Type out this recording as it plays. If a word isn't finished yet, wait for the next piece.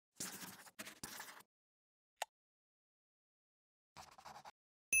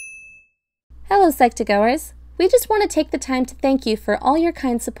Hello, Psych2Goers! We just want to take the time to thank you for all your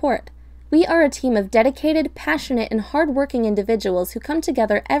kind support. We are a team of dedicated, passionate, and hard-working individuals who come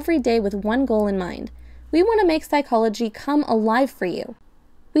together every day with one goal in mind. We want to make psychology come alive for you.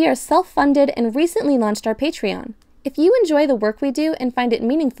 We are self-funded and recently launched our Patreon. If you enjoy the work we do and find it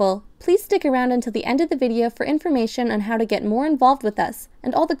meaningful, please stick around until the end of the video for information on how to get more involved with us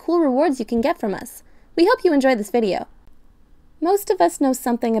and all the cool rewards you can get from us. We hope you enjoy this video. Most of us know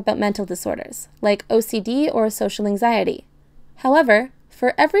something about mental disorders, like OCD or social anxiety. However,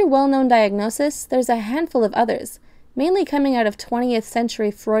 for every well-known diagnosis, there's a handful of others, mainly coming out of 20th century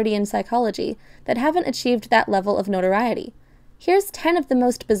Freudian psychology, that haven't achieved that level of notoriety. Here's 10 of the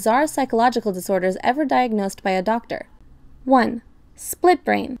most bizarre psychological disorders ever diagnosed by a doctor. 1. Split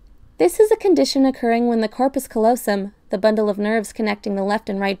brain. This is a condition occurring when the corpus callosum, the bundle of nerves connecting the left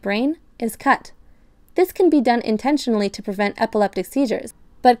and right brain, is cut. This can be done intentionally to prevent epileptic seizures,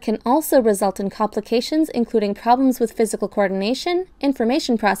 but can also result in complications including problems with physical coordination,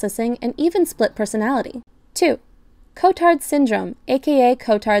 information processing, and even split personality. 2. Cotard Syndrome, aka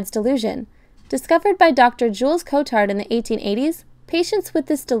Cotard's Delusion. Discovered by Dr. Jules Cotard in the 1880s, patients with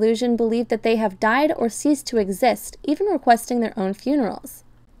this delusion believe that they have died or ceased to exist, even requesting their own funerals.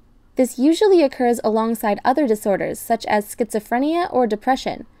 This usually occurs alongside other disorders such as schizophrenia or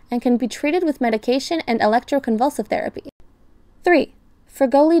depression, and can be treated with medication and electroconvulsive therapy. 3.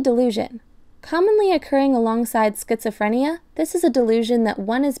 Fregoli Delusion. Commonly occurring alongside schizophrenia, this is a delusion that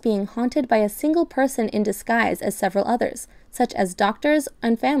one is being haunted by a single person in disguise as several others, such as doctors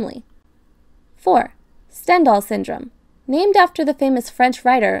and family. 4. Stendhal Syndrome. Named after the famous French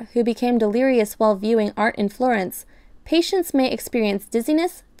writer who became delirious while viewing art in Florence, patients may experience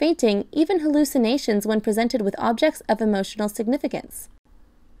dizziness, fainting, even hallucinations when presented with objects of emotional significance.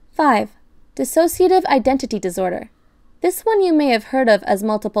 5. Dissociative identity disorder. This one you may have heard of as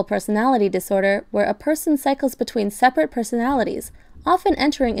multiple personality disorder, where a person cycles between separate personalities, often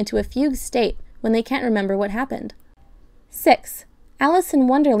entering into a fugue state when they can't remember what happened. 6. Alice in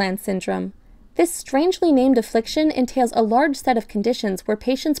Wonderland syndrome. This strangely named affliction entails a large set of conditions where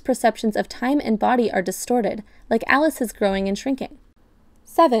patients' perceptions of time and body are distorted, like Alice's growing and shrinking.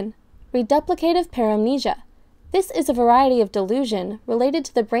 7. Reduplicative Paramnesia. This is a variety of delusion related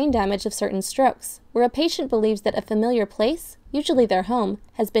to the brain damage of certain strokes, where a patient believes that a familiar place, usually their home,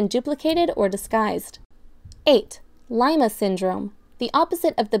 has been duplicated or disguised. 8. Lima Syndrome. The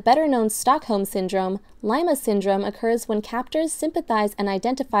opposite of the better-known Stockholm Syndrome, Lima Syndrome occurs when captors sympathize and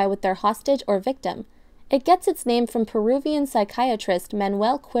identify with their hostage or victim. It gets its name from Peruvian psychiatrist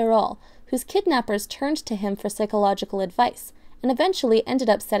Manuel Quirol, whose kidnappers turned to him for psychological advice, and eventually ended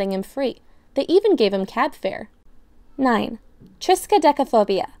up setting him free. They even gave him cab fare. 9.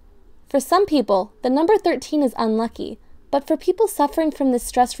 Triskaidekaphobia. For some people, the number 13 is unlucky, but for people suffering from this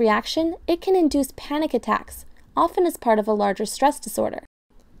stress reaction, it can induce panic attacks, often as part of a larger stress disorder.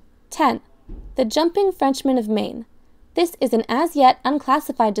 10. The Jumping Frenchman of Maine. This is an as-yet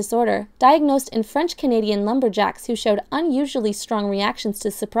unclassified disorder diagnosed in French-Canadian lumberjacks who showed unusually strong reactions to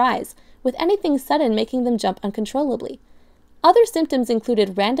surprise, with anything sudden making them jump uncontrollably. Other symptoms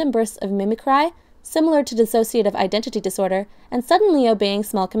included random bursts of mimicry, similar to dissociative identity disorder, and suddenly obeying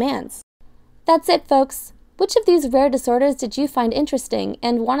small commands. That's it, folks. Which of these rare disorders did you find interesting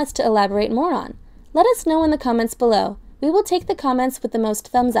and want us to elaborate more on? Let us know in the comments below. We will take the comments with the most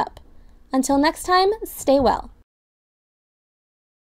thumbs up. Until next time, stay well.